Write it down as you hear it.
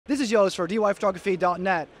This is Joost for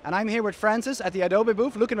DIYPhotography.net, and I'm here with Francis at the Adobe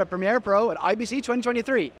booth looking at Premiere Pro at IBC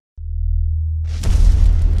 2023.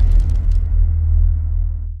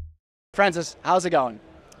 Francis, how's it going?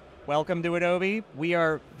 Welcome to Adobe. We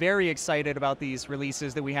are very excited about these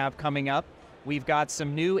releases that we have coming up. We've got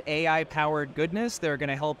some new AI-powered goodness that are going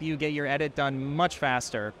to help you get your edit done much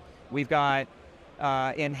faster. We've got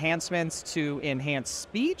enhancements to enhance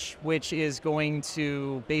speech, which is going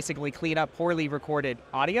to basically clean up poorly recorded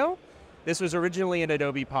audio. This was originally an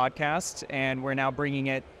Adobe podcast, and we're now bringing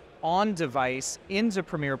it on device into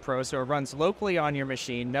Premiere Pro, so it runs locally on your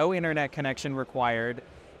machine, no internet connection required,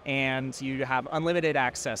 and you have unlimited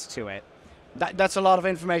access to it. That's a lot of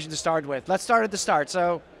information to start with. Let's start at the start.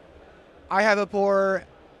 So I have a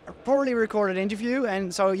poorly recorded interview,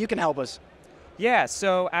 and so you can help us. Yeah,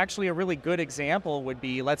 so actually a really good example would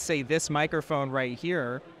be, let's say this microphone right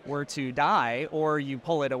here were to die, or you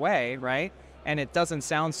pull it away, right? And it doesn't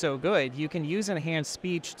sound so good. You can use enhanced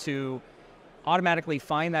speech to automatically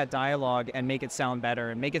find that dialogue and make it sound better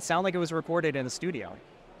and make it sound like it was recorded in a studio.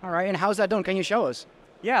 All right, and how's that done? Can you show us?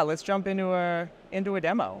 Yeah, let's jump into a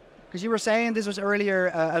demo. Because you were saying this was earlier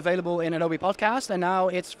available in Adobe Podcast, and now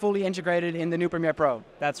it's fully integrated in the new Premiere Pro.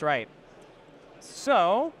 That's right.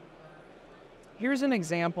 So here's an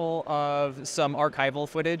example of some archival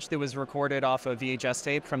footage that was recorded off a VHS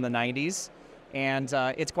tape from the 90s, and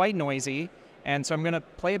it's quite noisy. And so I'm going to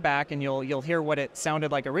play it back, and you'll hear what it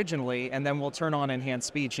sounded like originally, and then we'll turn on enhanced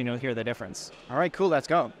speech, and you'll hear the difference. All right, cool, let's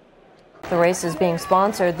go. The race is being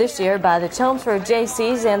sponsored this year by the Chelmsford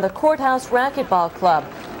JCs and the Courthouse Racquetball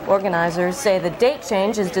Club. Organizers say the date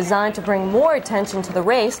change is designed to bring more attention to the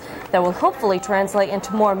race that will hopefully translate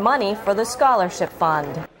into more money for the scholarship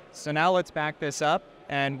fund. So now let's back this up,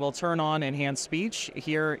 and we'll turn on enhanced speech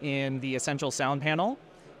here in the Essential Sound panel.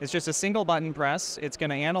 It's just a single button press. It's going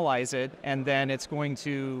to analyze it, and then it's going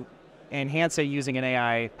to enhance it using an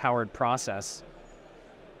AI-powered process.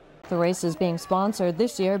 The race is being sponsored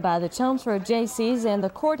this year by the Chelmsford JCs and the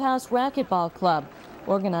Courthouse Racquetball Club.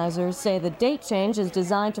 Organizers say the date change is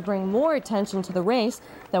designed to bring more attention to the race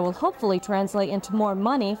that will hopefully translate into more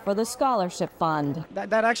money for the scholarship fund.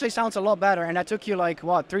 That actually sounds a lot better, and that took you like,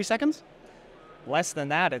 what, 3 seconds? Less than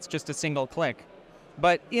that, it's just a single click.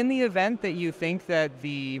 But in the event that you think that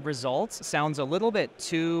the results sounds a little bit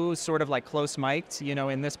too sort of like close mic'd, you know,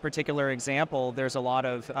 in this particular example, there's a lot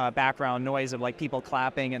of background noise of like people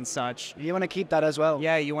clapping and such. You want to keep that as well?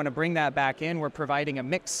 Yeah, you want to bring that back in. We're providing a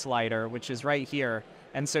mix slider, which is right here.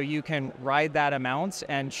 And so you can ride that amount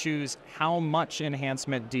and choose how much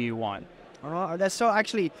enhancement do you want. All right, that's so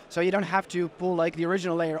you don't have to pull like the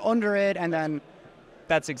original layer under it and then...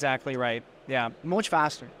 That's exactly right, yeah. Much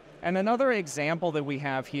faster. And another example that we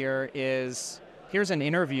have here is, here's an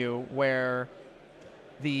interview where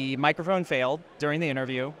the microphone failed during the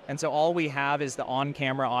interview, and so all we have is the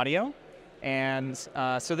on-camera audio, and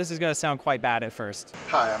so this is going to sound quite bad at first.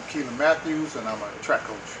 Hi, I'm Keelan Matthews, and I'm a track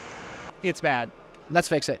coach. It's bad. Let's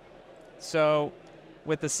fix it. So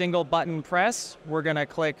with the single button press, we're going to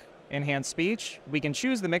click Enhance Speech. We can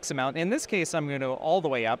choose the mix amount. In this case, I'm going to go all the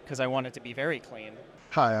way up because I want it to be very clean.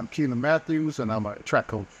 Hi, I'm Keelan Matthews, and I'm a track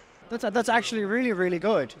coach. That's actually really, really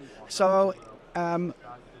good. So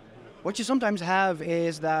what you sometimes have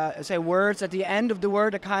is that, say, words at the end of the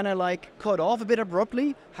word are kind of like cut off a bit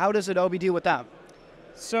abruptly. How does Adobe deal with that?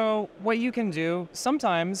 So what you can do,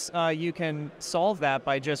 sometimes you can solve that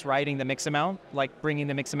by just writing the mix amount, like bringing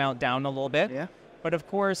the mix amount down a little bit. Yeah. But of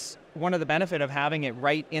course, one of the benefits of having it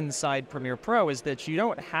right inside Premiere Pro is that you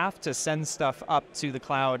don't have to send stuff up to the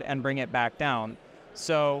cloud and bring it back down.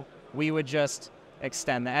 So we would just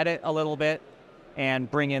extend the edit a little bit and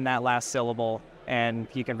bring in that last syllable, and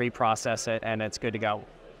you can reprocess it, and it's good to go.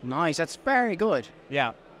 Nice, that's very good.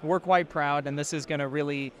 Yeah, we're quite proud, and this is going to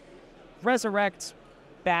really resurrect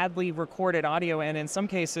badly recorded audio, and in some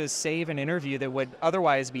cases save an interview that would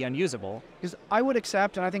otherwise be unusable. Because I would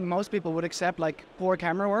accept, and I think most people would accept, like poor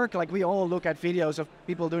camera work. Like we all look at videos of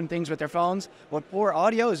people doing things with their phones, but poor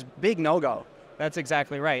audio is big no-go. That's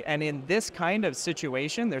exactly right. And in this kind of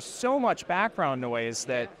situation, there's so much background noise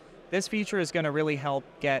that this feature is going to really help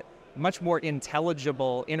get much more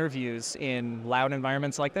intelligible interviews in loud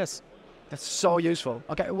environments like this. That's so useful.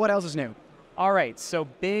 Okay, what else is new? All right, so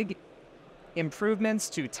big improvements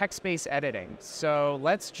to text-based editing. So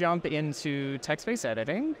let's jump into text-based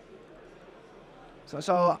editing.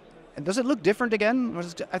 So does it look different again?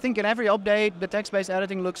 I think in every update, the text-based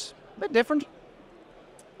editing looks a bit different.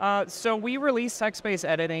 So we released text-based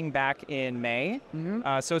editing back in May,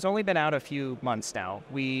 so it's only been out a few months now.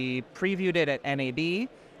 We previewed it at NAB,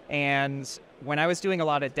 And when I was doing a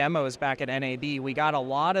lot of demos back at NAB, we got a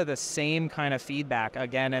lot of the same kind of feedback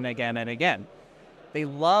again and again and again. They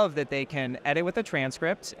love that they can edit with a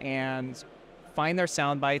transcript and find their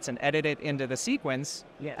sound bites and edit it into the sequence.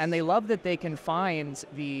 Yes. And they love that they can find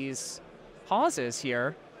these pauses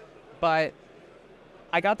here, but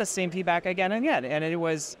I got the same feedback again and again. And it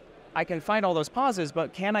was, I can find all those pauses,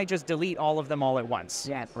 but can I just delete all of them all at once?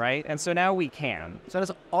 Yes. Right? And so now we can. So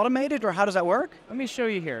that's automated, or how does that work? Let me show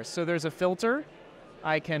you here. So there's a filter.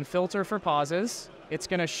 I can filter for pauses. It's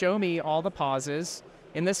going to show me all the pauses.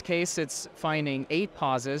 In this case, it's finding 8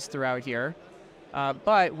 pauses throughout here.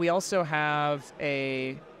 But we also have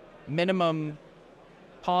a minimum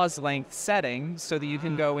pause length setting so that you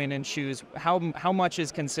can go in and choose how much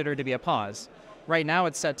is considered to be a pause. Right now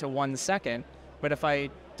it's set to 1 second, but if I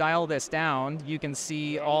dial this down, you can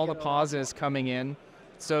see all the pauses coming in.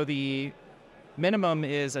 So the minimum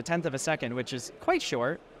is 1/10 of a second, which is quite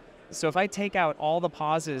short. So if I take out all the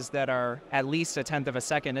pauses that are at least 1/10 of a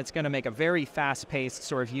second, it's going to make a very fast-paced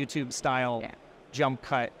sort of YouTube-style jump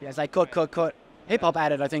cut. Yes, like cut. Hip-hop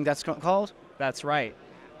edit, I think that's called. That's right.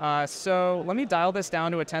 So let me dial this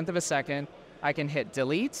down to 1/10 of a second. I can hit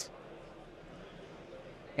delete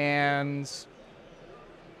and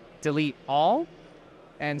delete all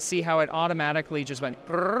and see how it automatically just went.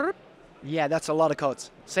 Yeah, that's a lot of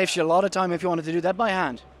cuts. Saves you a lot of time if you wanted to do that by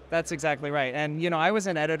hand. That's exactly right. And, you know, I was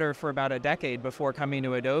an editor for about a decade before coming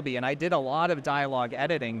to Adobe, and I did a lot of dialogue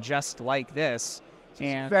editing just like this.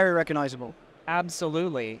 And Very recognizable.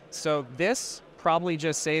 absolutely. So this probably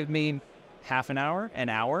just saved me half an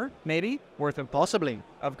hour, maybe, worth of Possibly.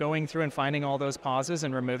 going through and finding all those pauses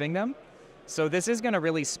and removing them. So this is going to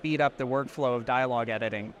really speed up the workflow of dialogue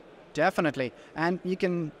editing. Definitely. And you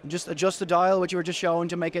can just adjust the dial, which you were just showing,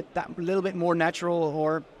 to make it that little bit more natural,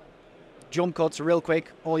 or jump cuts real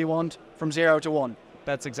quick, all you want, from 0 to 1.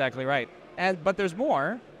 That's exactly right. But there's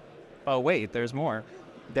more. Oh, wait, there's more.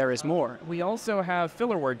 There is more. We also have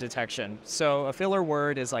filler word detection. So a filler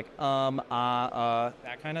word is like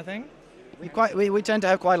that kind of thing. We tend to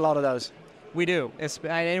have quite a lot of those. We do.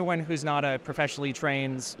 Anyone who's not a professionally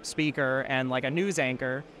trained speaker and like a news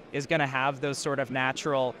anchor is going to have those sort of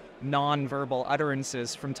natural non-verbal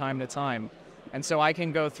utterances from time to time. And so I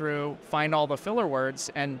can go through, find all the filler words,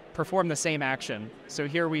 and perform the same action. So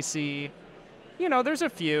here we see, you know, there's a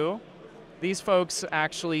few. These folks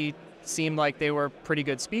actually seem like they were pretty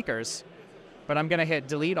good speakers. But I'm going to hit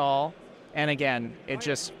delete all, and again, it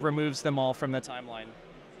just removes them all from the timeline.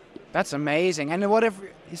 That's amazing. And what if,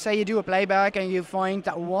 say you do a playback and you find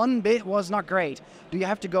that one bit was not great? Do you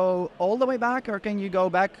have to go all the way back, or can you go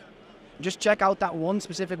back, just check out that one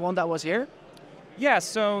specific one that was here? Yeah,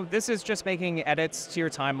 so this is just making edits to your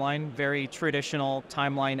timeline, very traditional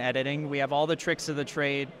timeline editing. We have all the tricks of the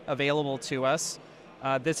trade available to us.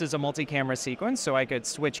 This is a multi-camera sequence, so I could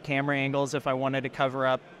switch camera angles if I wanted to cover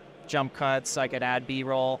up jump cuts. I could add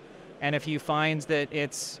B-roll. And if you find that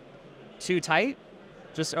it's too tight,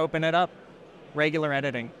 just open it up. Regular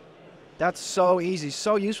editing. That's so easy,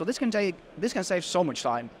 so useful. This can save so much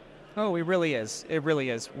time. Oh, it really is. It really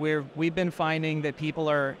is. We've been finding that people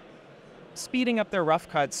are speeding up their rough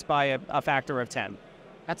cuts by a factor of 10.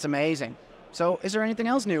 That's amazing. So is there anything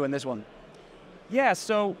else new in this one? Yeah,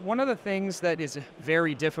 so one of the things that is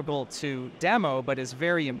very difficult to demo but is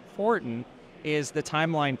very important is the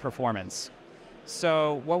timeline performance.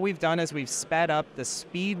 So what we've done is we've sped up the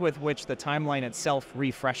speed with which the timeline itself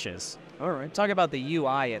refreshes. All right. Talk about the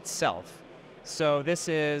UI itself. So this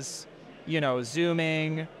is, you know,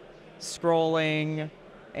 zooming, scrolling,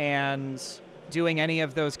 and doing any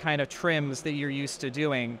of those kind of trims that you're used to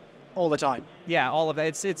doing. All the time. Yeah, all of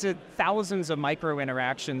that. It's thousands of micro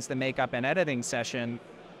interactions that make up an editing session.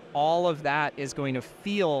 All of that is going to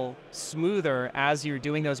feel smoother as you're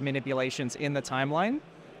doing those manipulations in the timeline.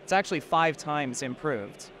 It's actually 5 times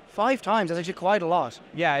improved. 5 times, that's actually quite a lot.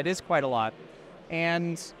 Yeah, it is quite a lot.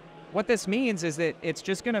 And what this means is that it's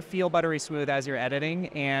just going to feel buttery smooth as you're editing,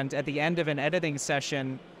 and at the end of an editing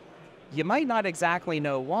session, you might not exactly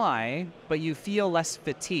know why, but you feel less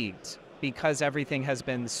fatigued because everything has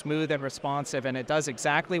been smooth and responsive, and it does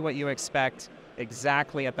exactly what you expect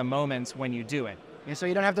exactly at the moment when you do it. Yeah, so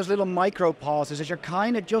you don't have those little micro pauses that you're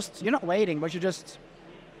kind of just, you're not waiting, but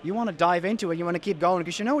you want to dive into it, you want to keep going,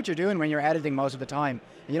 because you know what you're doing when you're editing most of the time.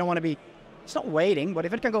 And you don't want to be, it's not waiting, but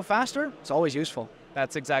if it can go faster, it's always useful.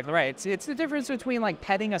 That's exactly right. It's the difference between like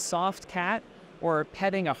petting a soft cat or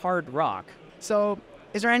petting a hard rock. So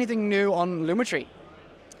is there anything new on Lumetri?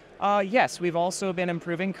 Yes, we've also been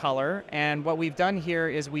improving color, and what we've done here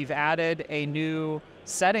is we've added a new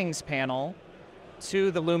settings panel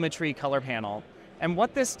to the Lumetri color panel. And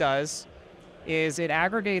what this does is it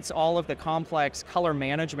aggregates all of the complex color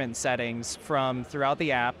management settings from throughout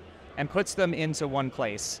the app and puts them into one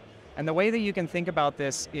place. And the way that you can think about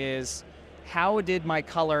this is, how did my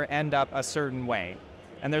color end up a certain way?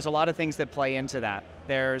 And there's a lot of things that play into that.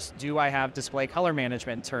 There's, do I have display color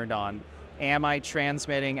management turned on? Am I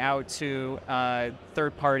transmitting out to a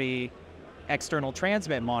third-party external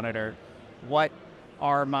transmit monitor? What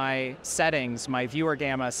are my settings, my viewer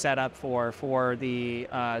gamma set up for the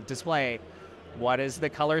display? What is the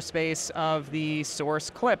color space of the source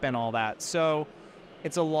clip and all that? So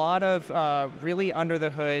it's a lot of really under the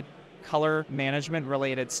hood color management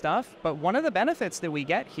related stuff. But one of the benefits that we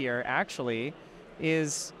get here actually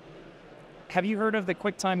is, have you heard of the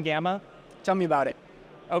QuickTime Gamma? Tell me about it.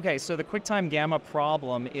 Okay, so the QuickTime Gamma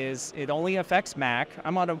problem is it only affects Mac.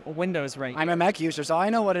 I'm on a Windows right now. I'm a Mac user, so I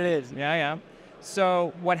know what it is. Yeah.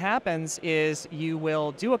 So what happens is you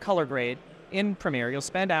will do a color grade in Premiere. You'll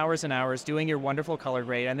spend hours and hours doing your wonderful color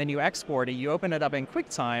grade, and then you export it. You open it up in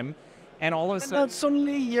QuickTime, and all of a And sudden, then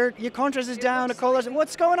suddenly your contrast is down, the colors,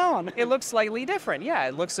 what's going on? it looks slightly different. Yeah,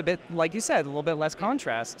 it looks a bit, like you said, a little bit less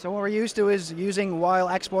contrast. So what we're used to is using, while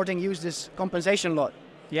exporting, use this compensation LUT.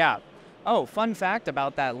 Yeah. Oh, fun fact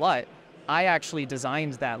about that LUT. I actually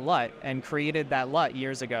designed that LUT and created that LUT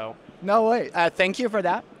years ago. No way. Thank you for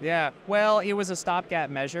that. Yeah. Well, it was a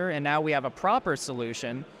stopgap measure, and now we have a proper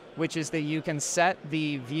solution, which is that you can set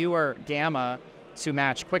the viewer gamma to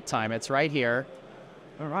match QuickTime. It's right here.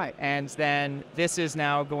 All right. And then this is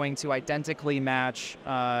now going to identically match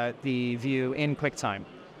the view in QuickTime.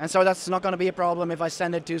 And so that's not going to be a problem if I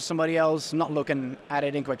send it to somebody else not looking at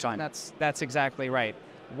it in QuickTime. That's exactly right.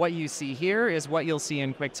 What you see here is what you'll see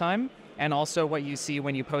in QuickTime, and also what you see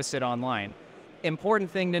when you post it online. Important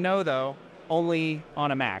thing to know, though, only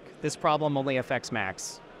on a Mac. This problem only affects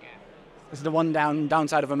Macs. This is the one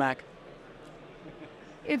downside of a Mac.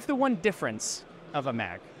 It's the one difference of a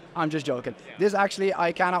Mac. I'm just joking. This actually,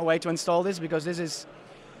 I cannot wait to install this, because this is,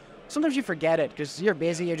 sometimes you forget it because you're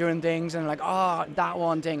busy, you're doing things, and like, oh, that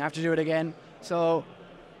one thing, I have to do it again. So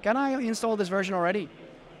can I install this version already?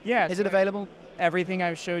 Yeah. Is it available? Everything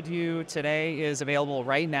I've showed you today is available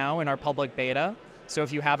right now in our public beta. So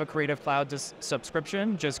if you have a Creative Cloud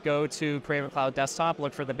subscription, just go to Creative Cloud Desktop,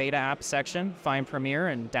 look for the beta app section, find Premiere,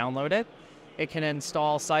 and download it. It can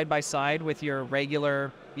install side by side with your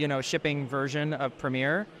regular, shipping version of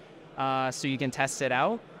Premiere, so you can test it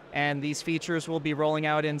out. And these features will be rolling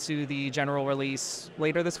out into the general release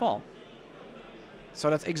later this fall. So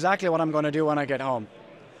that's exactly what I'm going to do when I get home.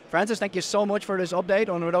 Francis, thank you so much for this update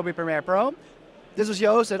on Adobe Premiere Pro. This was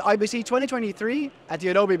Joost at IBC 2023 at the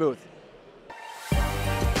Adobe booth.